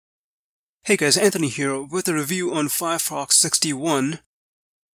Hey guys, Anthony here with a review on Firefox 61,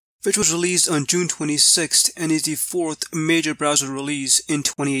 which was released on June 26th and is the fourth major browser release in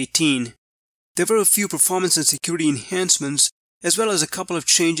 2018. There were a few performance and security enhancements, as well as a couple of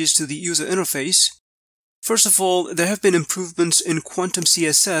changes to the user interface. First of all, there have been improvements in Quantum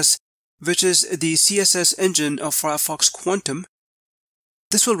CSS, which is the CSS engine of Firefox Quantum.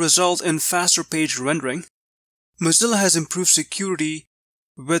 This will result in faster page rendering. Mozilla has improved security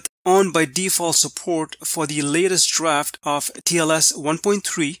with on-by-default support for the latest draft of TLS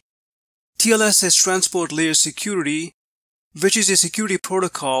 1.3. TLS is Transport Layer Security, which is a security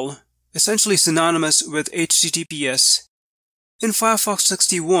protocol essentially synonymous with HTTPS. In Firefox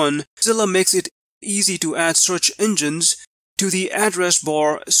 61, Mozilla makes it easy to add search engines to the address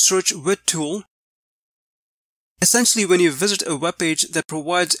bar search with tool. Essentially, when you visit a web page that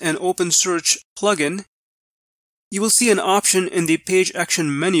provides an OpenSearch plugin, you will see an option in the Page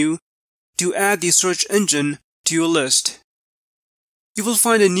Action menu to add the search engine to your list. You will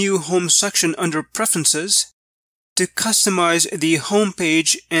find a new Home section under Preferences to customize the home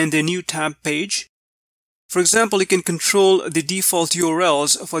page and the new tab page. For example, you can control the default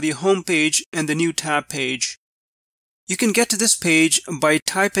URLs for the home page and the new tab page. You can get to this page by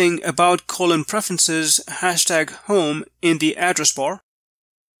typing about:preferences #home in the address bar.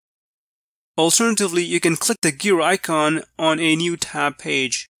 Alternatively, you can click the gear icon on a new tab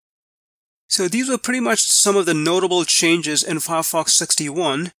page. So these were pretty much some of the notable changes in Firefox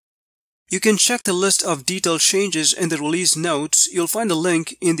 61. You can check the list of detailed changes in the release notes. You'll find a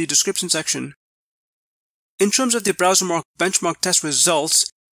link in the description section. In terms of the BrowserMark benchmark test results,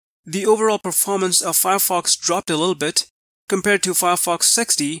 the overall performance of Firefox dropped a little bit compared to Firefox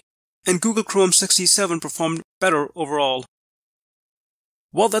 60, and Google Chrome 67 performed better overall.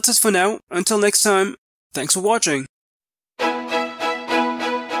 Well, that's it for now. Until next time, thanks for watching.